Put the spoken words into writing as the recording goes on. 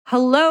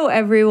Hello,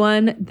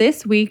 everyone.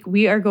 This week,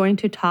 we are going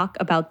to talk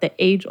about the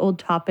age-old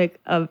topic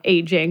of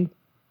aging.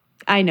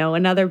 I know,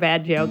 another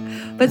bad joke.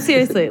 But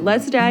seriously,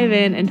 let's dive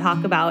in and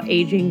talk about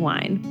aging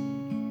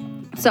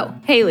wine. So,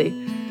 Haley,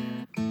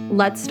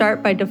 let's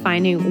start by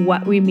defining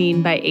what we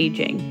mean by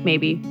aging.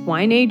 Maybe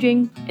wine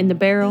aging, in the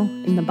barrel,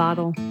 in the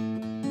bottle.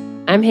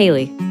 I'm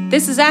Haley.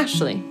 This is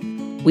Ashley.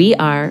 We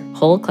are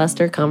Whole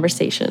Cluster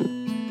Conversation.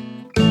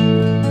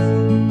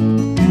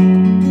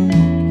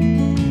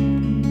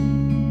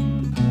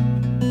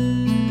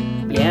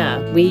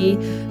 Yeah, we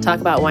talk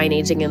about wine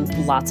aging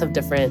in lots of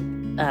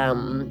different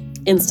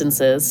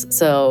instances.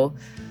 So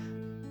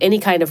any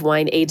kind of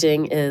wine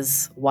aging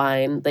is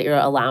wine that you're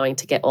allowing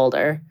to get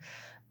older.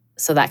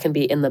 So that can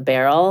be in the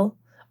barrel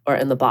or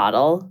in the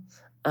bottle,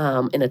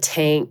 in a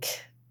tank,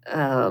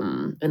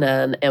 in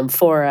an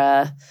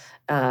amphora,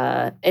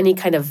 any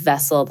kind of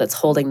vessel that's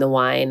holding the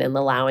wine and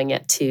allowing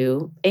it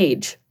to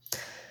age.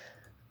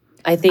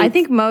 I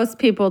think most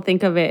people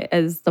think of it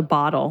as the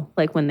bottle,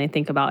 like when they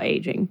think about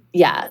aging.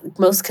 Yeah,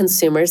 most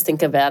consumers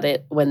think about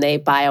it when they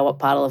buy a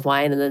bottle of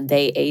wine and then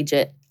they age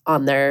it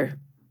on their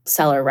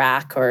cellar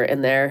rack or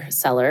in their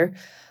cellar.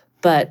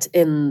 But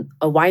in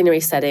a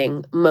winery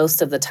setting,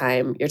 most of the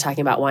time, you're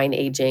talking about wine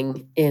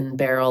aging in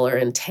barrel or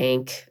in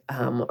tank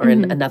or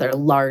in another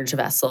large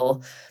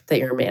vessel that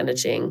you're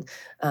managing.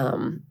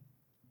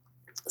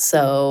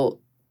 So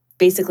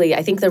basically,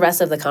 I think the rest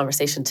of the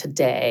conversation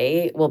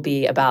today will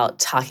be about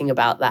talking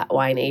about that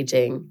wine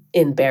aging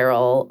in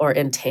barrel or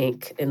in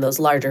tank in those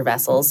larger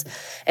vessels.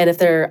 And if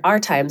there are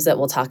times that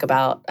we'll talk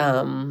about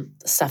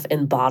stuff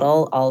in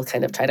bottle, I'll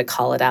kind of try to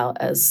call it out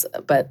as,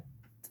 but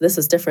this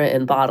is different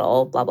in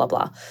bottle, blah, blah,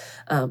 blah.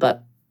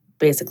 But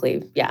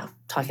basically, yeah,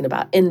 talking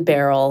about in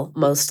barrel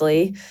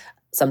mostly,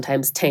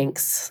 sometimes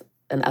tanks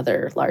and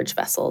other large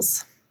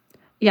vessels.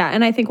 Yeah,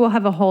 and I think we'll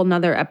have a whole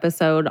nother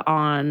episode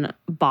on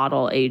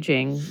bottle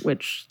aging,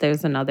 which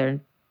there's another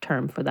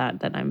term for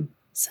that I'm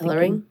cellaring.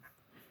 Thinking.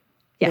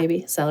 Yeah.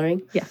 Maybe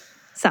cellaring. Yeah,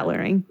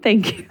 cellaring.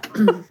 Thank you.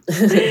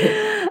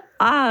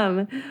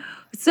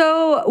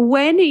 So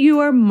when you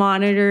are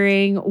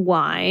monitoring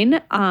wine,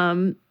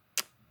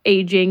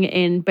 aging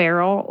in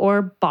barrel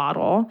or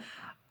bottle,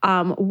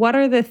 what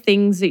are the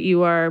things that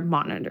you are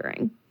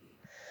monitoring?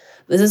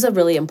 This is a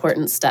really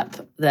important step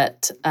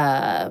that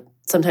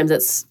sometimes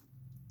it's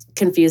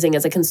confusing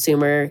as a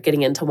consumer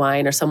getting into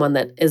wine or someone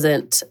that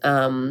isn't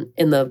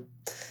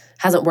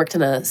hasn't worked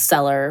in a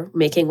cellar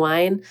making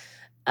wine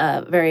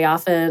very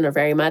often or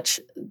very much.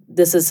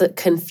 This is a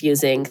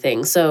confusing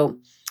thing. So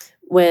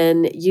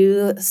when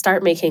you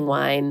start making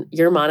wine,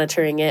 you're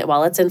monitoring it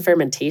while it's in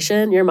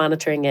fermentation. You're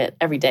monitoring it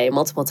every day,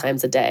 multiple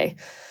times a day.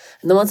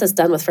 And then once it's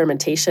done with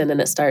fermentation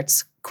and it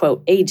starts,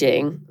 quote,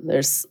 aging,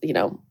 there's,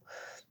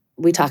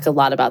 we talk a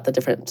lot about the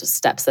different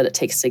steps that it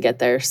takes to get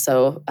there.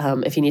 So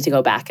if you need to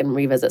go back and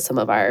revisit some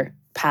of our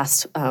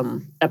past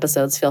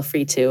episodes, feel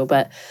free to.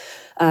 But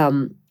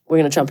we're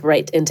going to jump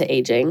right into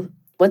aging.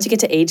 Once you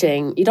get to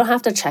aging, you don't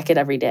have to check it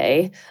every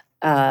day,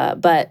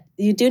 but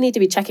you do need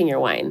to be checking your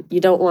wine. You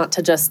don't want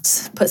to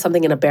just put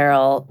something in a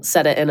barrel,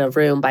 set it in a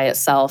room by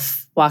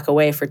itself, walk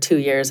away for 2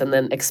 years, and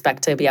then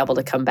expect to be able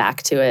to come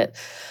back to it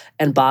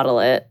and bottle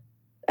it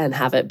and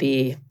have it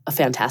be a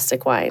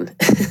fantastic wine.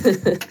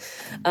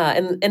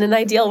 In an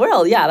ideal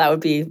world, yeah, that would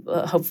be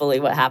hopefully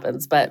what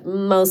happens. But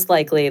most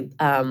likely,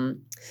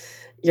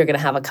 you're going to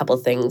have a couple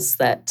things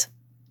that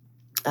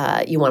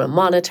you want to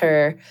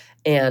monitor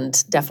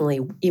and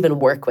definitely even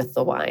work with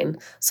the wine.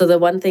 So the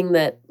one thing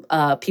that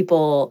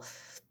people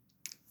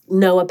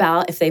know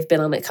about if they've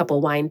been on a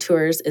couple wine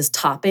tours is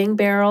topping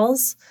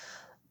barrels.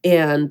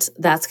 And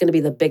that's going to be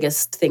the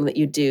biggest thing that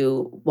you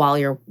do while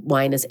your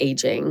wine is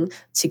aging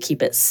to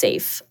keep it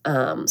safe.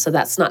 So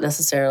that's not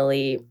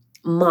necessarily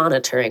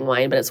monitoring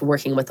wine, but it's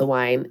working with the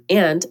wine.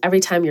 And every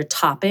time you're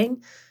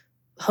topping,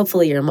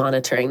 hopefully you're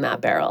monitoring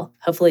that barrel.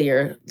 Hopefully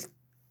you're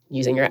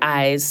using your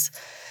eyes,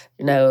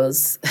 your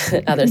nose,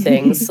 other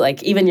things,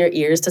 like even your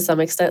ears to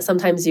some extent.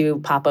 Sometimes you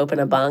pop open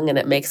a bung and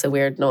it makes a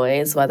weird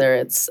noise, whether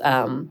it's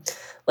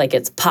like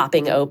it's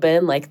popping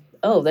open, like,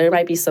 oh, there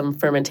might be some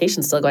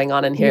fermentation still going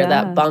on in here. Yeah.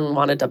 That bung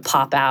wanted to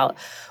pop out.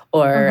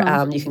 Or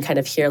you can kind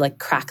of hear like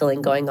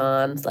crackling going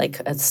on,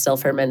 like it's still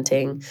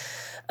fermenting.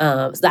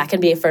 So that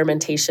can be a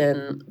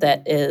fermentation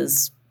that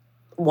is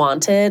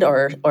wanted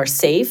or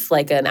safe,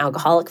 like an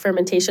alcoholic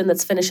fermentation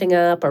that's finishing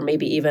up, or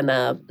maybe even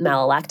a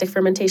malolactic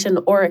fermentation,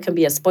 or it can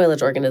be a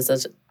spoilage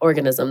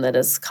organism that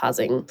is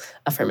causing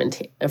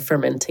a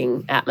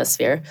fermenting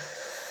atmosphere.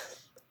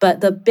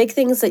 But the big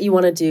things that you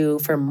want to do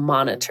for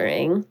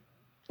monitoring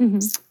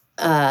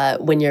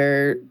when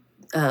you're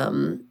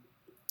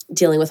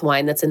dealing with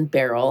wine that's in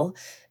barrel,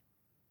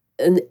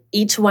 and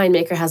each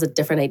winemaker has a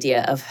different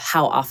idea of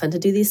how often to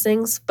do these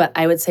things. But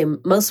I would say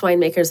most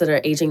winemakers that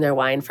are aging their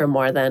wine for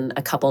more than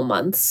a couple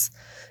months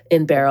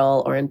in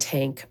barrel or in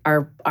tank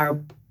are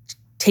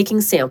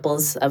taking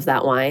samples of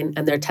that wine,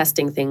 and they're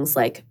testing things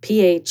like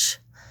pH,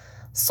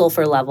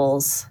 sulfur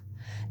levels,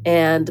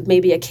 and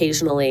maybe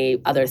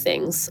occasionally other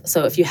things.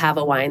 So if you have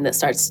a wine that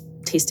starts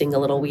tasting a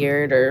little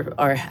weird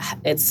or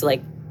it's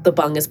like the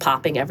bung is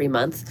popping every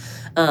month,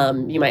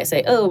 you might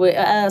say,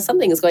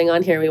 something is going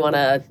on here. We want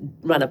to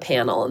run a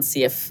panel and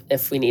see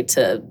if we need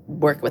to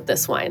work with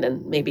this wine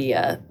and maybe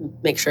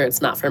make sure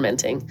it's not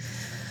fermenting.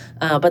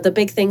 But the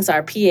big things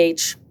are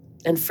pH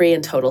and free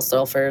and total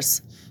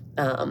sulfurs.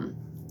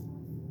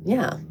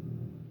 Yeah.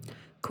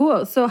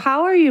 Cool. So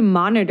how are you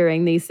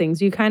monitoring these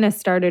things? You kind of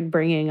started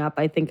bringing up,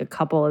 I think, a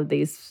couple of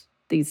these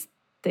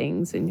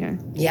things in here.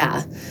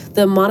 Yeah.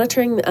 The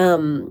monitoring,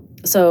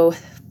 so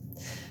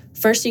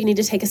first you need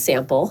to take a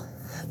sample.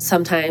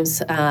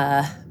 Sometimes,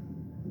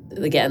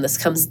 again, this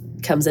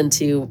comes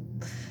into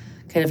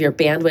kind of your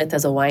bandwidth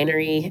as a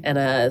winery and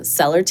a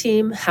cellar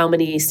team. How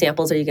many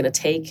samples are you going to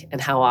take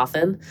and how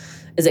often?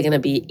 Is it going to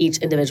be each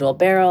individual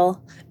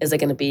barrel? Is it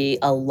going to be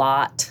a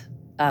lot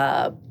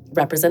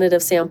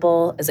representative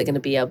sample? Is it going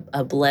to be a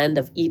blend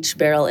of each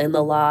barrel in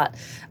the lot?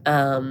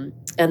 And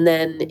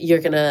then you're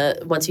going to,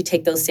 once you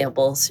take those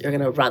samples, you're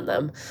going to run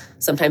them.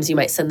 Sometimes you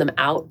might send them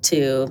out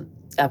to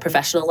a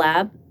professional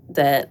lab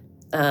that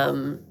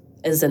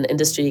is an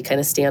industry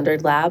kind of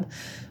standard lab,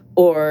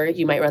 or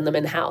you might run them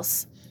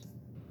in-house.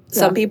 Yeah.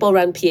 Some people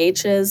run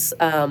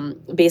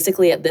pHs.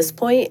 Basically, at this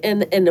point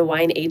in the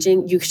wine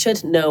aging, you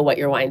should know what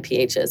your wine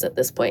pH is at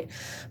this point.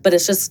 But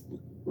it's just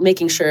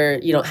making sure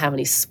you don't have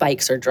any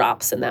spikes or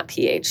drops in that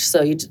pH.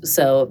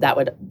 So that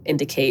would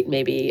indicate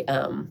maybe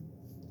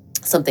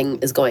something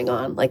is going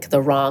on, like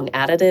the wrong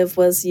additive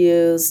was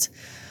used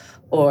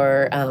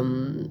or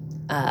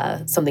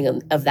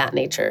something of that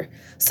nature.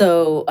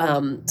 So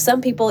some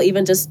people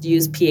even just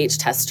use pH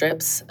test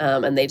strips,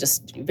 and they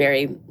just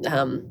vary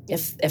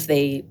if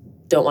they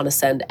don't want to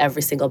send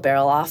every single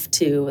barrel off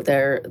to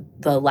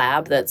the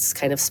lab that's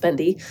kind of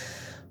spendy.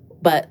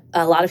 But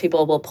a lot of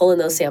people will pull in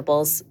those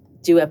samples,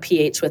 do a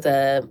pH with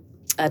a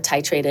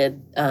titrated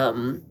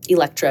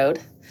electrode,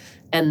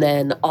 and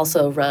then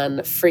also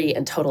run free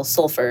and total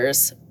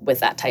sulfurs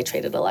with that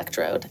titrated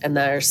electrode. And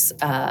there's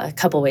a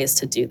couple ways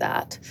to do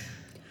that.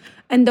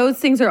 And those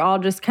things are all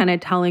just kind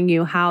of telling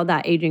you how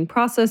that aging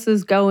process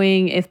is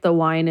going, if the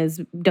wine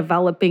is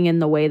developing in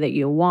the way that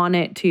you want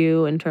it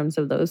to, in terms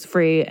of those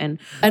free and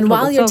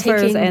while you're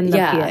sulfurs taking and the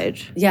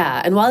pH.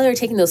 Yeah, and while you're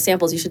taking those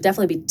samples, you should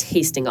definitely be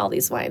tasting all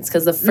these wines,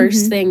 because the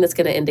first thing that's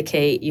going to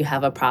indicate you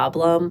have a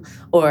problem,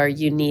 or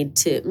you need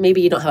to, maybe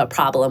you don't have a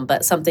problem,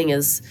 but something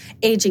is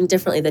aging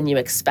differently than you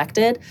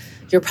expected,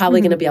 you're probably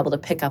going to be able to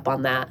pick up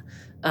on that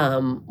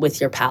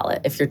with your palate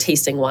if you're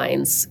tasting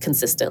wines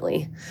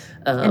consistently.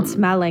 And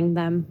smelling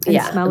them.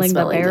 And smelling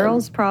the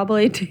barrels them.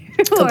 Probably too.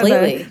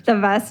 Completely. Or the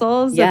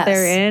vessels that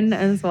they're in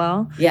as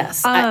well.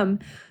 Yes.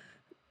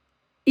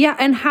 Yeah,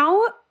 and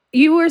how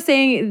you were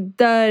saying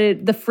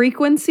the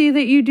frequency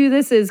that you do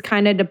this is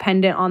kind of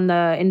dependent on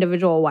the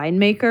individual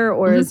winemaker,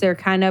 or is there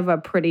kind of a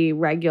pretty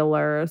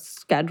regular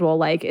schedule?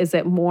 Like, is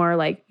it more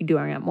like you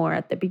doing it more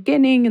at the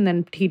beginning and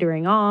then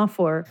teetering off,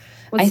 or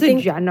what's the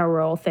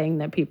general thing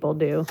that people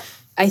do?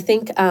 I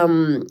think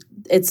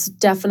it's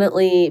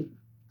definitely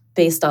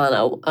based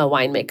on a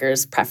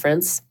winemaker's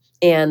preference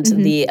and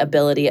the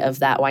ability of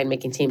that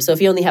winemaking team. So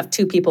if you only have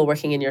 2 people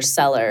working in your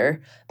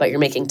cellar, but you're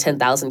making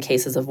 10,000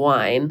 cases of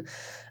wine,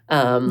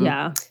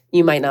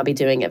 you might not be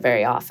doing it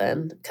very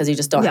often because you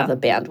just don't have the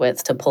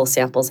bandwidth to pull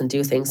samples and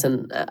do things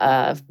and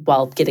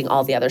while getting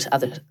all the other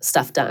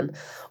stuff done.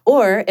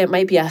 Or it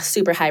might be a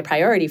super high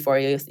priority for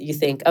you. You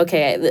think,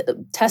 okay,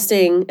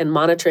 testing and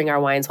monitoring our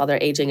wines while they're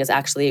aging is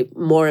actually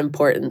more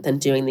important than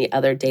doing the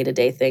other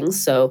day-to-day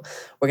things. So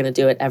we're going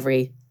to do it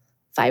every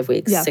 5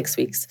 weeks, 6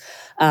 weeks.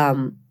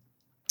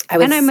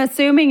 I'm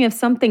assuming if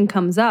something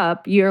comes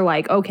up, you're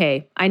like,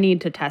 okay, I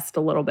need to test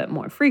a little bit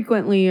more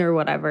frequently or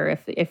whatever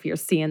if you're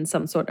seeing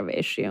some sort of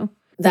issue.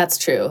 That's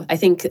true. I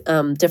think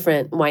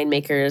different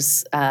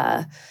winemakers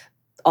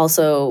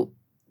also,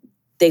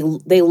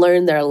 they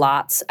learn their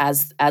lots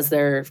as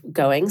they're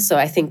going. So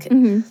I think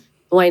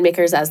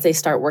winemakers, as they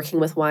start working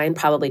with wine,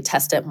 probably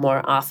test it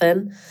more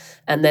often.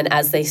 And then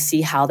as they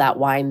see how that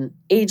wine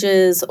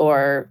ages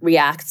or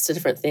reacts to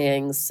different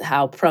things,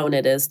 how prone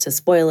it is to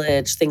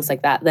spoilage, things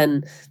like that,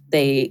 then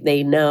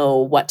they know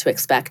what to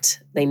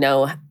expect. They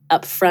know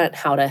up front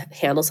how to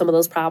handle some of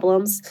those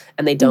problems,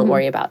 and they don't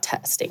worry about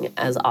testing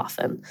as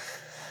often.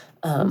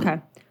 Okay.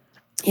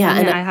 Yeah.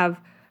 And I have...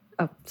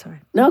 Oh,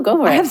 sorry. No, go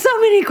for it. I have so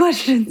many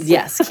questions.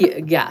 Yes.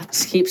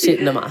 Just keep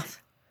shooting them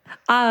off.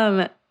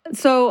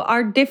 So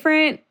are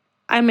different...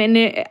 I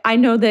mean, I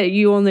know that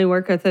you only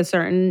work with a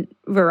certain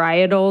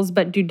varietals,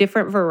 but do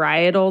different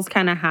varietals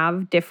kind of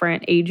have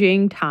different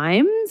aging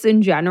times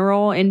in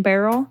general in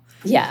barrel?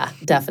 Yeah,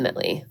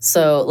 definitely.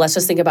 So let's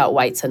just think about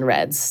whites and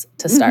reds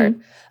to start.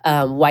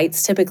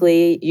 Whites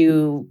typically, I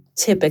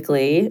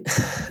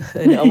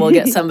know we'll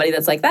get somebody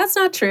that's like, that's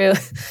not true.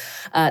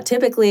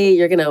 Typically,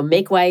 you're going to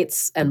make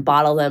whites and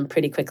bottle them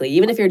pretty quickly.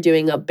 Even if you're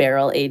doing a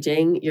barrel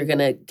aging, you're going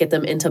to get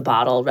them into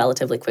bottle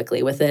relatively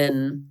quickly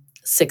within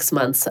 6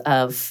 months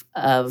of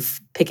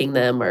picking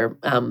them or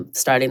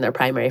starting their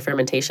primary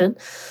fermentation.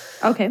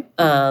 Okay.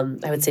 I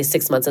would say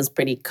 6 months is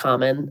pretty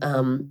common.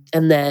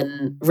 And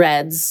then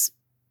reds,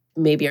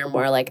 maybe are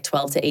more like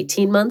 12 to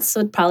 18 months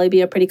would probably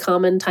be a pretty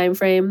common time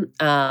frame,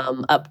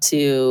 up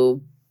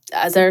to,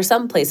 as there are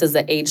some places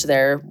that age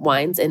their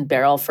wines in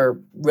barrel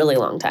for really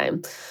long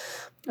time.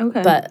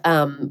 Okay. But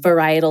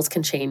varietals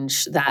can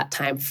change that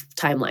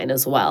timeline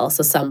as well.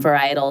 So some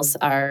varietals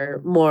are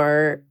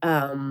more,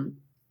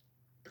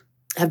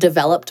 have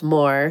developed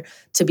more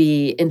to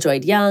be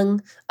enjoyed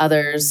young.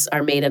 Others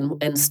are made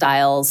in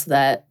styles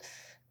that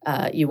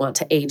you want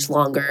to age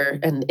longer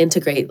and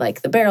integrate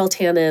like the barrel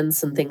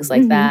tannins and things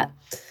like that.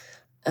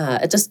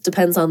 It just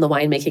depends on the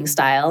winemaking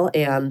style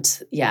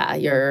and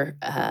your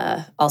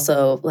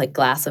also like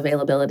glass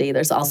availability.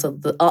 There's also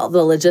all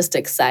the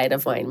logistics side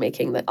of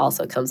winemaking that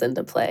also comes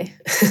into play.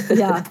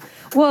 Yeah.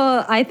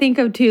 Well, I think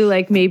of too,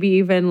 like maybe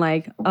even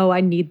like, oh, I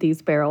need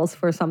these barrels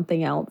for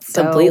something else.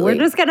 So Completely. we're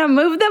just going to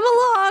move them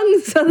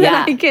along so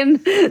that I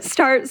can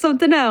start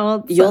something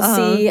else. You'll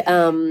see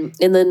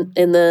in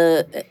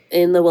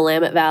the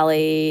Willamette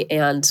Valley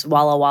and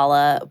Walla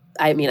Walla.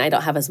 I mean, I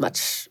don't have as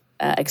much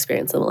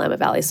experience in the Willamette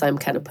Valley, so I'm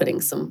kind of putting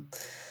some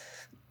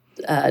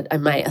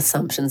my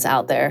assumptions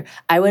out there.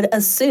 I would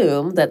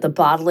assume that the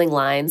bottling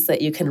lines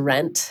that you can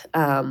rent,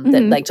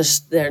 that like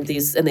just they're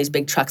these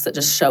big trucks that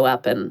just show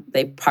up and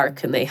they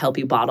park and they help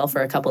you bottle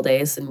for a couple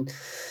days, and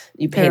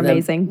you pay them.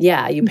 Amazing.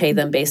 Yeah, you pay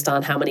them based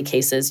on how many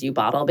cases you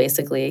bottle,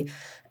 basically.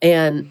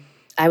 And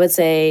I would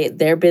say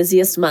their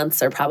busiest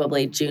months are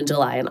probably June,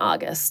 July, and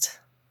August,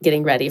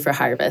 getting ready for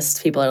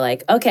harvest. People are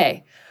like,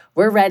 okay,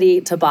 we're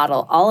ready to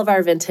bottle all of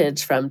our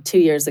vintage from 2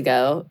 years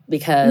ago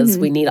because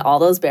we need all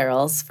those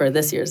barrels for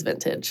this year's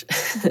vintage.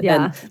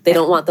 Yeah. And they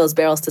don't want those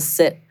barrels to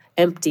sit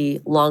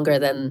empty longer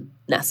than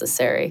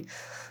necessary.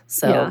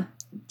 So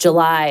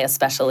July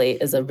especially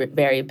is a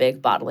very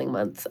big bottling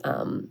month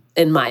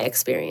in my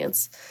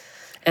experience.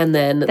 And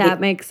then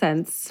that makes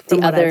sense from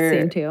what I've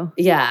seen too.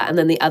 Yeah. And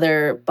then the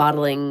other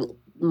bottling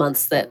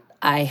months that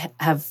I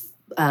have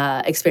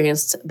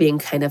experienced being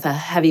kind of a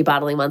heavy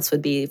bottling months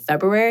would be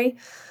February.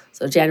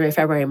 So January,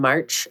 February,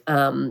 March,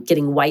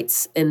 getting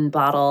whites in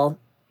bottle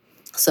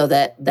so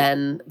that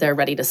then they're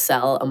ready to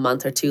sell a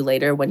month or two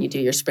later when you do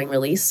your spring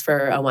release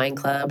for a wine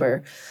club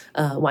or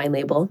a wine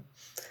label.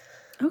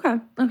 Okay.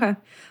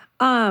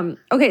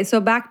 Okay, so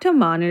back to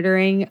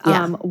monitoring.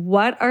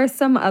 What are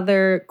some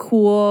other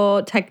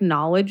cool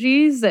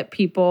technologies that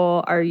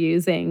people are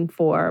using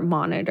for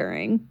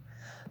monitoring?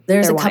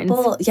 There's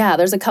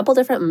a couple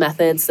different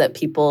methods that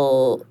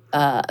people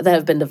that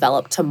have been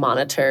developed to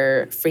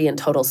monitor free and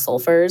total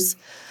sulfurs.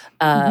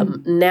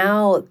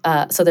 Now,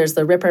 so there's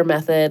the Ripper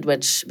method,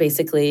 which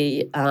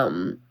basically,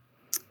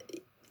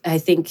 I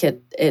think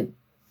it.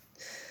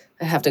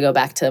 I have to go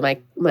back to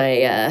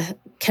my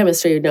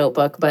chemistry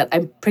notebook, but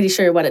I'm pretty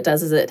sure what it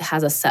does is it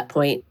has a set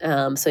point.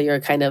 So you're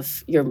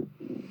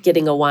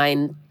getting a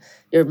wine.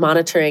 You're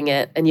monitoring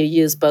it, and you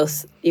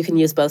can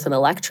use both an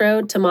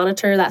electrode to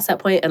monitor that set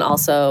point and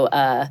also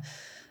a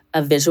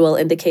visual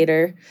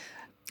indicator.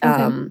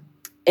 And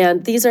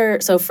these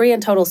are, so free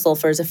and total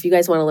sulfurs, if you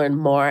guys want to learn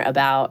more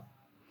about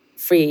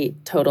free,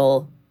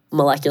 total,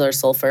 molecular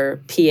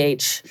sulfur,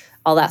 pH,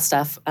 all that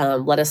stuff,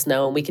 let us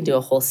know, and we can do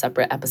a whole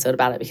separate episode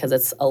about it because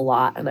it's a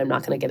lot, and I'm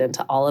not going to get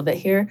into all of it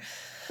here.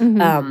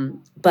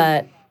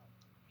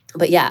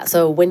 But yeah,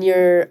 so when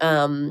you're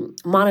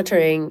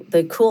monitoring,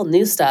 the cool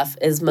new stuff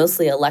is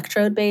mostly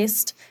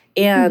electrode-based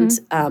and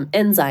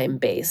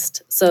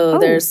enzyme-based. So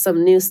there's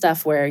some new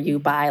stuff where you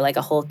buy like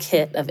a whole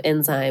kit of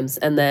enzymes,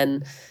 and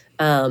then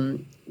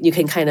you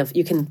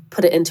can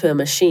put it into a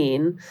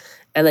machine,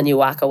 and then you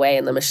walk away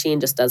and the machine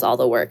just does all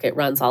the work. It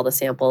runs all the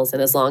samples,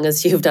 and as long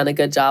as you've done a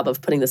good job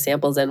of putting the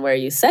samples in where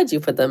you said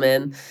you put them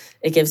in,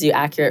 it gives you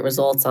accurate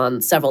results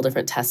on several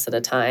different tests at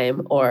a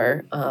time,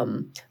 or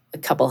a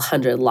couple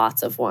hundred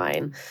lots of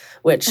wine,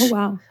 which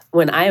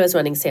when I was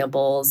running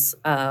samples,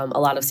 a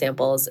lot of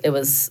samples, it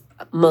was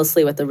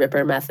mostly with the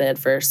Ripper method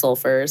for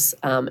sulfurs.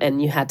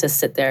 And you had to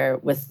sit there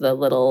with the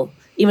little,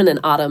 even an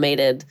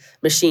automated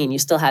machine, you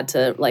still had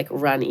to like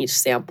run each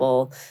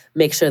sample,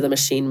 make sure the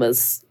machine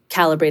was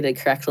calibrated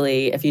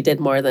correctly. If you did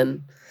more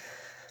than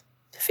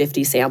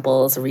 50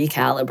 samples,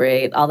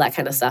 recalibrate, all that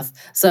kind of stuff.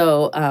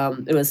 So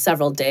it was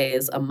several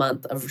days, a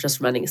month of just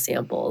running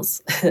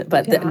samples.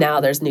 But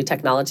now there's new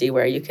technology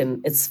where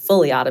it's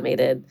fully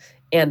automated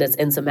and it's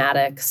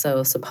enzymatic.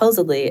 So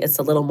supposedly it's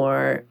a little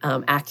more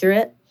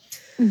accurate.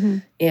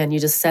 And you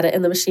just set it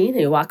in the machine and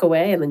you walk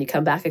away, and then you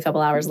come back a couple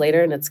hours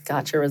later and it's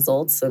got your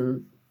results,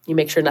 and you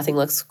make sure nothing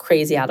looks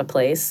crazy out of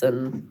place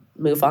and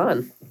move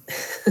on.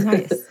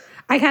 Nice.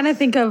 I kind of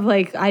think of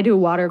like, I do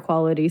water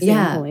quality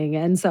sampling.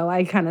 And so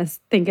I kind of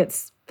think it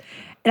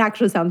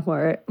actually sounds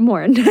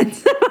more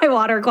intense than my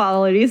water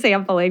quality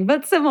sampling,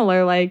 but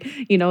similar, like,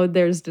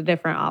 there's the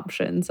different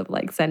options of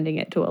like sending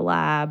it to a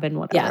lab and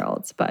whatever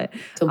else. But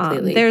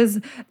there's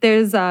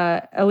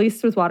at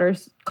least with water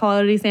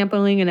quality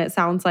sampling, and it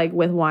sounds like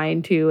with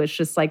wine too, it's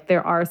just like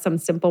there are some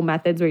simple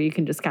methods where you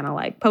can just kind of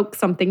like poke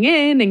something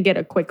in and get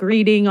a quick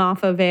reading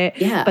off of it.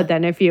 But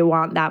then if you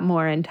want that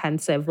more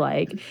intensive,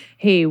 like,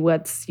 hey,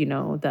 what's,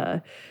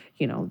 the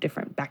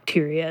different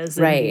bacterias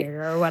in Right.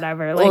 here or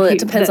whatever. Well, it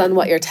depends on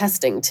what you're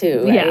testing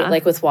too, right? Yeah.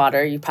 Like with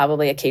water, you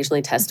probably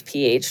occasionally test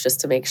pH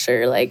just to make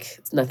sure like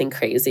nothing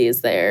crazy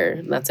is there.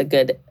 And that's a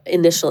good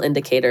initial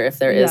indicator if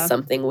there is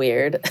something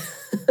weird.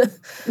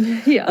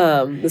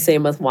 The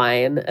same with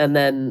wine. And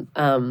then,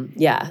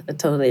 it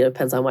totally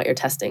depends on what you're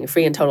testing.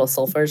 Free and total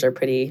sulfurs are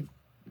pretty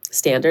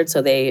standard.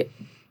 So they,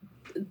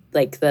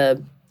 like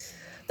the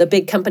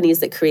big companies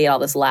that create all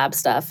this lab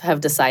stuff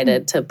have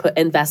decided to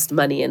invest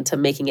money into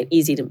making it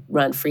easy to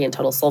run free and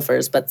total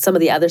sulfurs. But some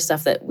of the other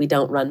stuff that we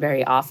don't run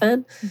very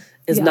often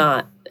is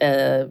not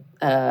as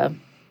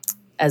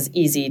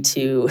easy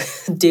to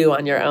do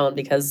on your own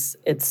because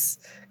it's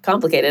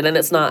complicated and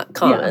it's not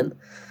common.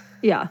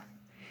 Yeah.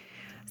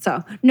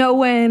 So know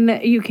when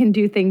you can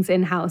do things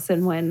in-house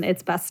and when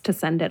it's best to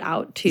send it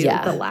out to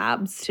the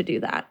labs to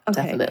do that.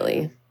 Okay.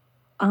 Definitely.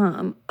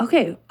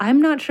 Okay,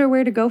 I'm not sure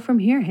where to go from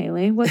here,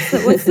 Haley. What's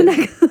the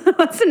next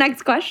what's the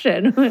next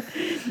question?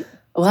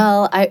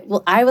 Well,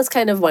 I was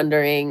kind of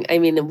wondering, I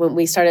mean, when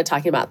we started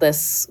talking about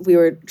this, we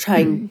were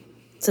trying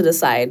to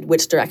decide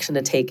which direction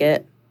to take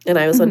it. And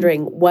I was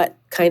wondering what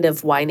kind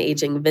of wine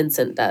aging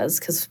Vincent does,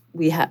 because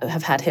we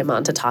have had him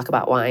on to talk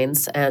about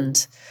wines.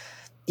 And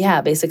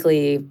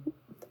basically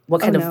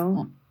what kind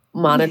of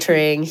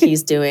monitoring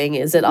he's doing.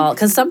 Is it all,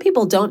 because some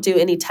people don't do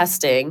any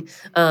testing.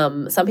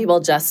 Some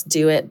people just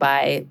do it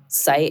by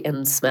sight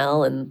and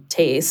smell and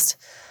taste.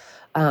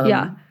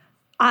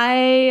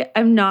 I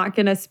am not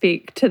going to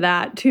speak to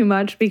that too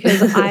much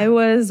because I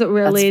was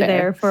really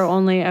there for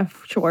only a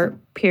short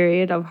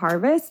period of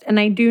harvest. And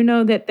I do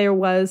know that there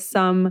was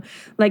some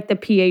like the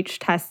pH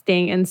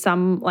testing and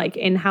some like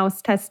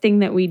in-house testing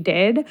that we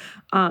did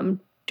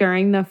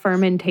during the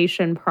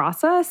fermentation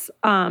process,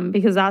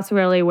 because that's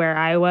really where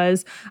I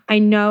was. I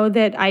know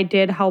that I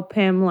did help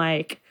him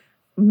like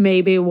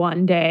maybe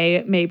one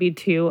day, maybe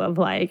two of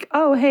like,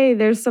 oh, hey,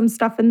 there's some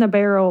stuff in the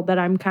barrel that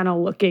I'm kind of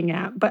looking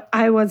at, but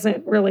I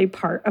wasn't really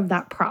part of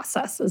that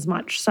process as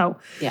much. So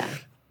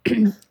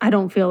I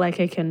don't feel like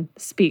I can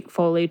speak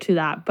fully to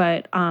that.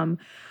 But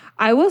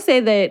I will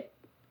say that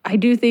I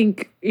do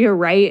think you're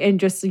right in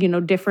just,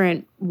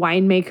 different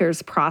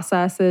winemakers'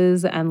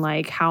 processes and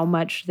like how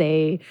much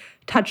they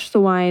touch the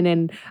wine.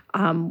 And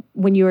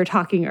when you were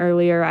talking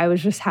earlier, I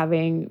was just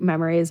having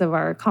memories of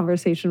our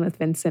conversation with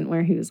Vincent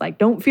where he was like,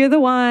 don't fear the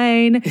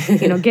wine,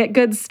 get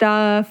good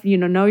stuff,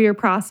 know your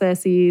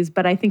processes.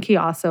 But I think he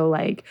also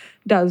like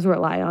does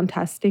rely on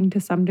testing to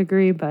some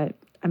degree, but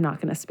I'm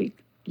not going to speak,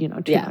 too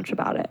much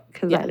about it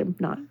because I'm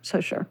not so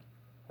sure.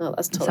 Oh,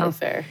 that's totally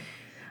fair.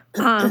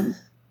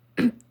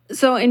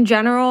 So in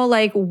general,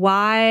 like,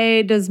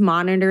 why does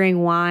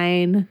monitoring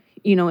wine,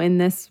 in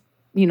this,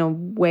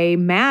 way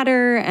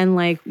matter? And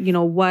like,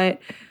 what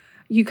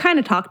you kind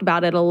of talked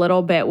about it a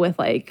little bit with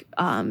like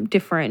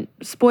different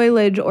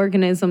spoilage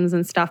organisms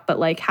and stuff, but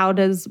like, how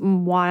does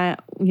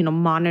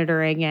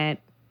monitoring it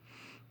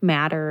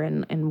matter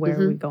and where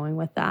are we going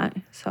with that?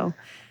 So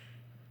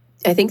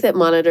I think that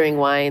monitoring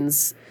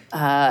wines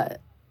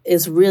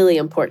is really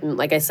important.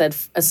 Like I said,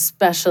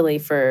 especially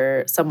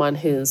for someone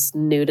who's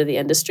new to the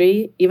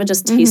industry, even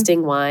just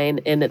tasting wine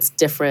in its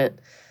different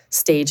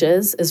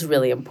stages is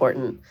really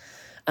important.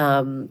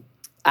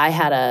 I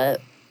had a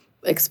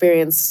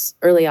experience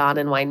early on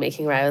in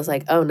winemaking where I was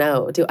like, oh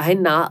no, do I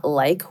not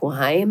like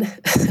wine?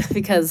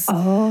 Because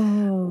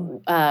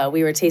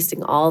we were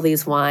tasting all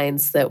these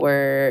wines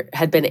that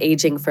had been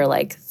aging for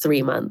like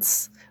 3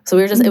 months. So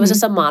we were just, it was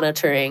just a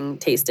monitoring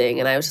tasting.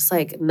 And I was just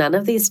like, none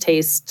of these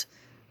taste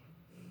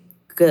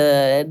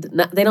good.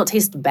 They don't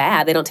taste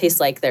bad. They don't taste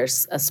like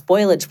there's a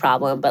spoilage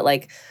problem, but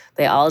like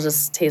they all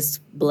just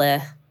taste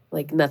bleh.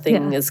 Like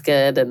nothing is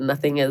good and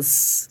nothing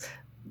is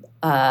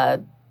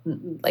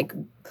like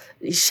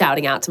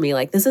shouting out to me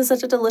like, this is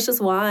such a delicious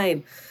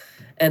wine.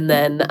 And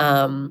then,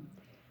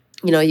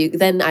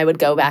 then I would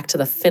go back to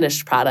the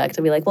finished product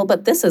and be like, well,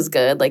 but this is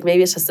good. Like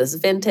maybe it's just this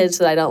vintage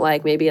that I don't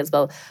like. Maybe it's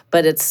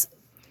but it's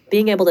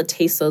being able to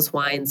taste those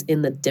wines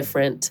in the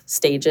different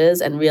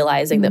stages and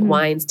realizing that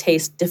wines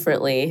taste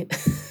differently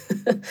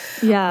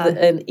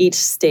in each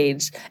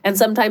stage. And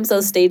sometimes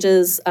those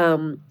stages,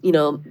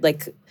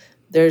 like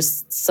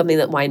there's something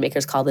that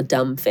winemakers call the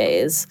dumb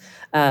phase,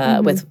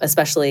 with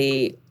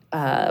especially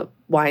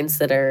wines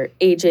that are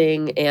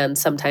aging and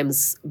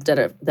sometimes that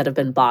have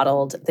been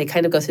bottled. They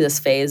kind of go through this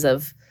phase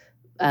of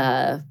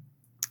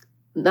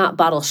not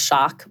bottle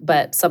shock,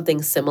 but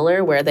something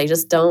similar where they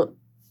just don't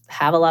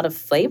have a lot of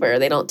flavor.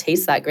 They don't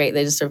taste that great.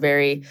 They just are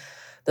the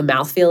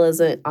mouthfeel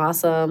isn't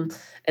awesome.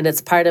 And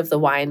it's part of the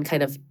wine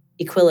kind of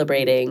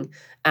equilibrating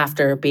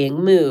after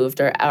being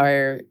moved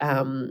or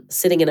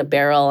sitting in a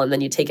barrel and then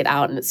you take it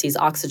out and it sees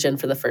oxygen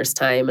for the first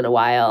time in a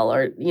while.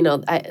 Or,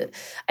 I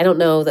don't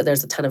know that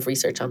there's a ton of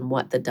research on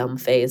what the dumb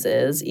phase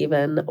is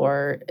even,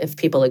 or if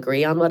people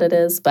agree on what it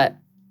is. But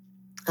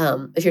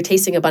if you're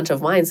tasting a bunch of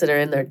wines that are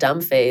in their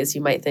dumb phase,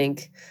 you might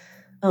think,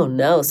 oh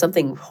no,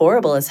 something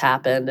horrible has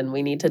happened and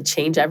we need to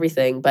change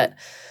everything. But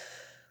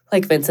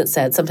like Vincent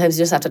said, sometimes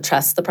you just have to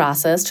trust the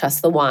process,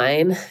 trust the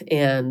wine,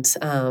 and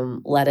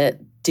let it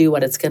do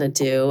what it's going to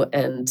do.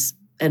 And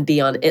and be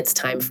on its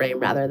time frame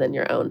rather than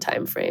your own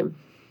time frame.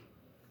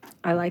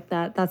 I like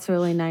that. That's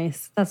really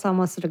nice. That's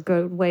almost a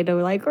good way to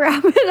like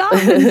wrap it up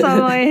in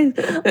some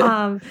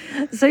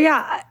ways. So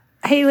yeah,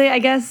 Haley, I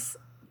guess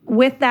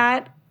with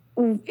that,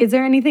 is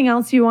there anything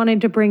else you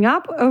wanted to bring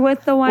up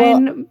with the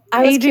wine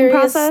aging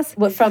process?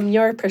 From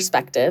your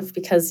perspective,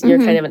 because you're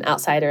kind of an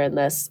outsider in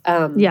this.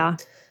 Yeah,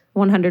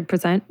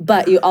 100%.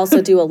 But you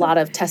also do a lot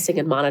of testing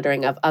and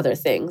monitoring of other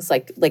things,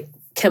 like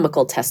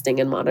chemical testing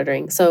and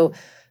monitoring. So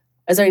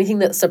is there anything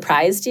that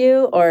surprised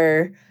you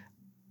or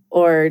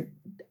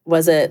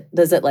does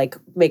it like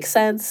make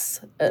sense?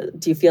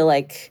 Do you feel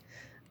like...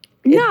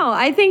 No,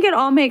 I think it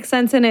all makes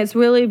sense, and it's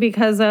really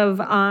because of,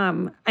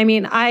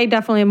 I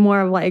definitely am more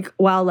of like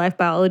wildlife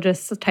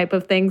biologist type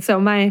of thing,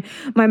 so my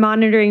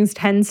monitorings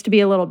tends to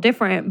be a little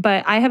different,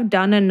 but I have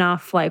done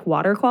enough like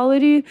water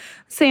quality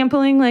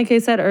sampling, like I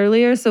said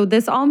earlier, so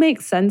this all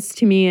makes sense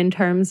to me in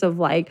terms of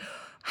like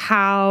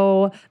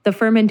how the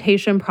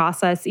fermentation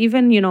process,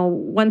 even,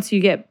 once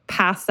you get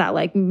past that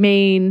like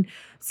main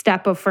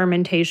step of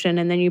fermentation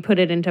and then you put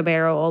it into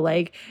barrel,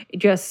 like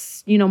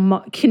just,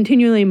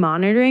 continually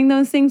monitoring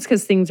those things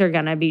because things are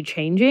going to be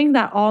changing.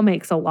 That all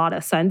makes a lot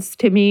of sense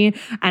to me,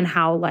 and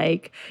how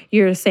like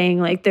you're saying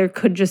like there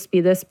could just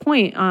be this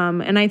point.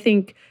 And I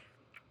think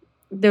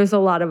there's a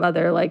lot of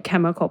other like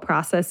chemical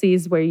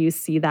processes where you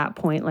see that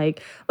point.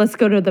 Like, let's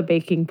go to the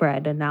baking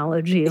bread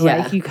analogy. Yeah.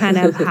 Like you kind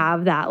of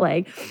have that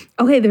like,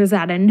 okay, there's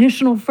that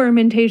initial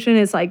fermentation.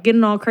 It's like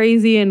getting all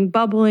crazy and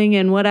bubbling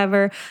and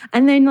whatever.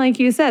 And then like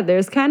you said,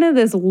 there's kind of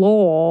this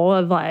lull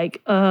of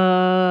like,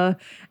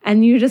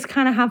 and you just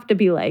kind of have to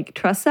be like,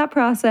 trust that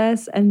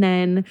process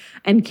and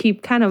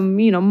keep kind of,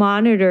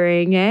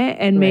 monitoring it.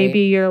 And maybe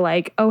you're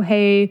like, oh,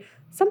 hey,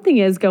 something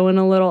is going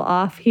a little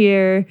off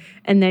here,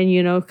 and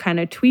then, kind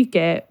of tweak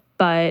it.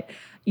 But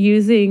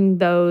using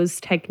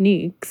those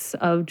techniques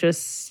of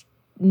just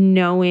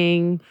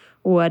knowing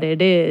what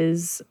it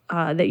is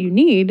that you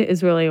need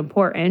is really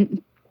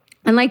important.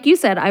 And like you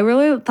said, I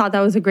really thought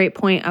that was a great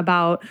point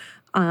about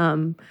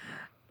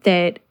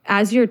that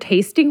as you're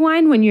tasting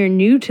wine, when you're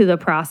new to the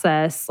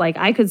process, like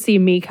I could see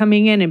me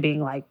coming in and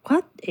being like,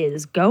 what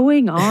is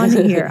going on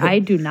here? I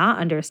do not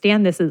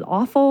understand. This is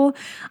awful.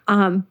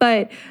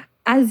 But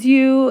I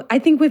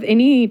think with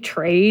any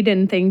trade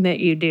and thing that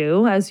you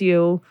do, as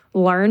you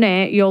learn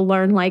it, you'll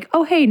learn like,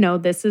 oh, hey, no,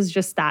 this is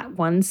just that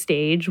one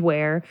stage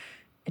where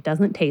it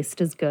doesn't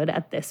taste as good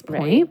at this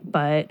point,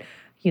 but,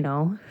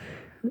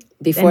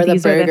 before the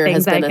burger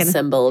has been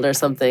assembled or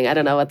something. I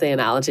don't know what the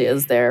analogy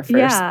is there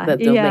first. That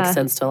makes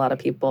sense to a lot of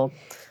people.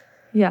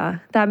 Yeah,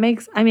 that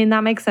makes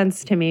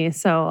sense to me.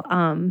 So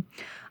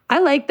I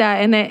like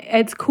that. And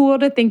it's cool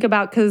to think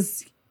about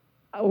because,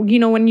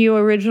 when you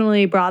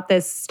originally brought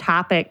this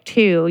topic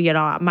too,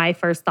 my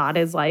first thought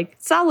is like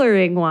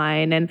cellaring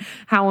wine and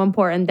how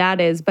important that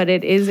is. But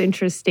it is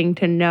interesting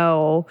to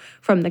know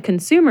from the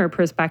consumer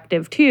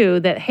perspective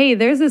too, that, hey,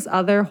 there's this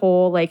other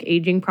whole like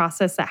aging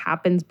process that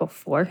happens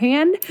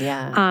beforehand.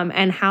 Yeah.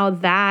 And how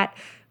that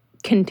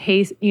can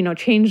taste,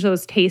 change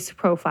those taste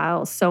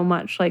profiles so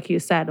much, like you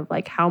said, of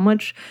like how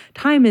much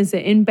time is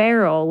it in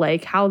barrel,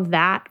 like how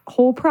that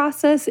whole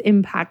process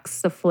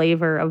impacts the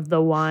flavor of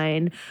the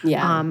wine.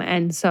 Yeah.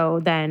 And so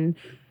then,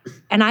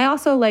 and I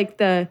also like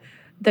the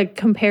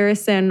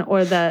comparison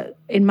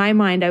in my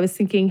mind, I was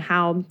thinking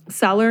how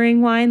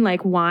cellaring wine,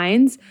 like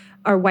wines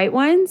are white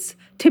wines,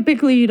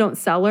 typically you don't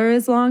cellar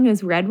as long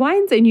as red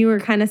wines. And you were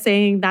kind of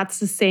saying that's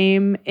the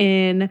same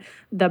in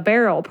the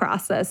barrel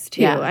process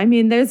too. Yeah. I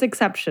mean, there's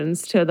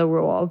exceptions to the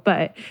rule,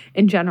 but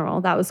in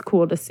general, that was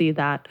cool to see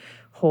that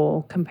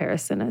whole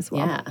comparison as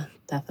well. Yeah,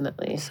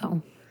 definitely.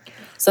 So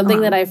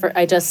something that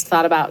I just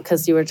thought about,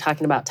 because you were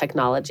talking about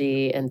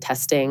technology and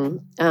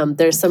testing.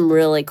 There's some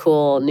really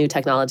cool new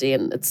technology,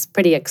 and it's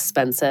pretty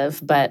expensive,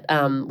 but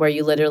where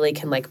you literally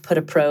can like put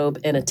a probe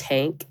in a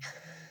tank,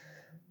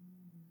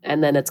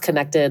 and then it's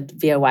connected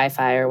via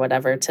Wi-Fi or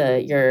whatever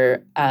to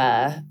your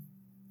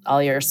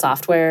all your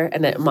software,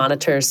 and it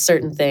monitors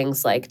certain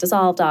things like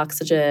dissolved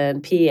oxygen,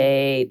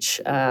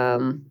 pH,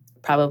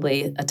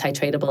 probably a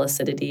titratable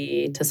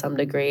acidity to some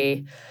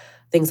degree,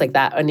 things like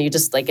that. And you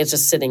just like, it's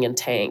just sitting in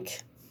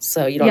tank.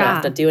 So you don't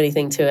have to do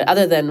anything to it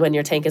other than when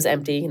your tank is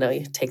empty,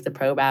 you take the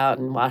probe out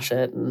and wash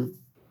it and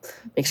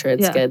make sure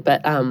it's good.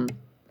 But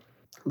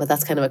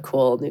that's kind of a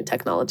cool new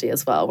technology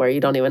as well, where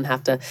you don't even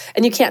have to,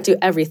 and you can't do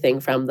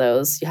everything from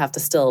those. You have to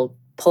still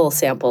pull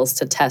samples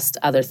to test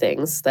other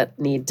things that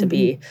need to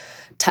be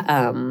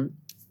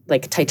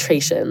like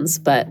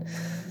titrations, but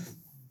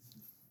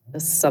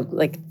some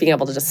like being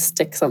able to just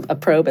stick a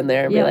probe in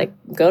there and be like,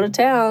 go to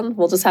town.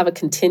 We'll just have a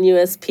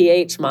continuous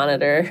pH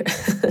monitor.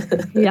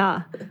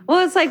 Yeah.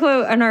 Well, it's like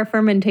in our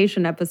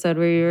fermentation episode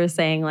where you were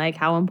saying like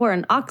how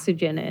important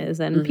oxygen is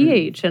and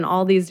pH and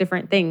all these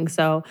different things.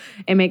 So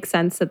it makes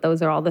sense that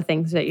those are all the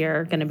things that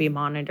you're going to be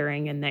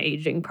monitoring in the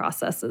aging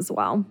process as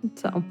well.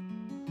 So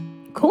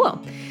cool.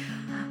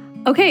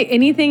 Okay,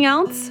 anything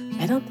else?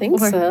 I don't think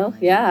so.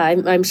 Yeah,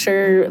 I'm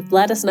sure.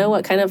 Let us know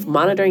what kind of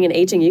monitoring and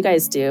aging you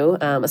guys do,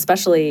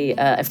 especially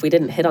if we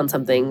didn't hit on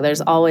something.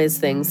 There's always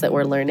things that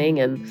we're learning,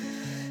 and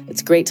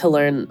it's great to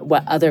learn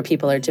what other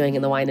people are doing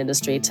in the wine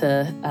industry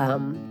to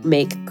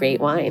make great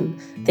wine.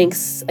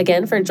 Thanks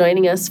again for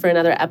joining us for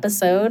another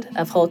episode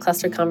of Whole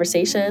Cluster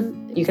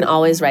Conversation. You can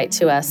always write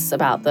to us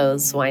about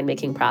those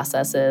winemaking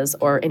processes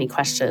or any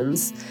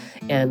questions,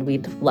 and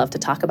we'd love to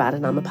talk about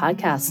it on the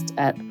podcast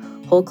at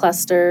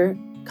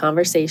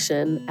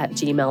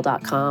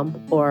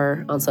wholeclusterconversation@gmail.com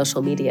or on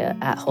social media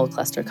at Whole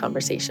Cluster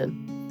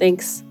Conversation.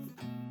 Thanks.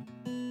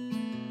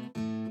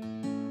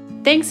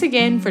 Thanks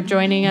again for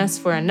joining us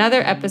for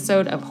another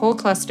episode of Whole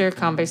Cluster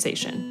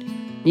Conversation.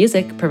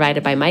 Music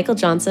provided by Michael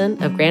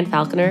Johnson of Grand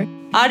Falconer.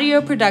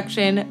 Audio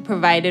production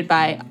provided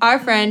by our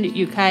friend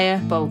Ukiah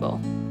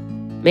Bogle.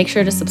 Make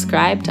sure to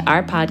subscribe to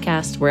our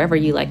podcast wherever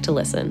you like to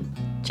listen.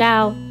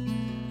 Ciao.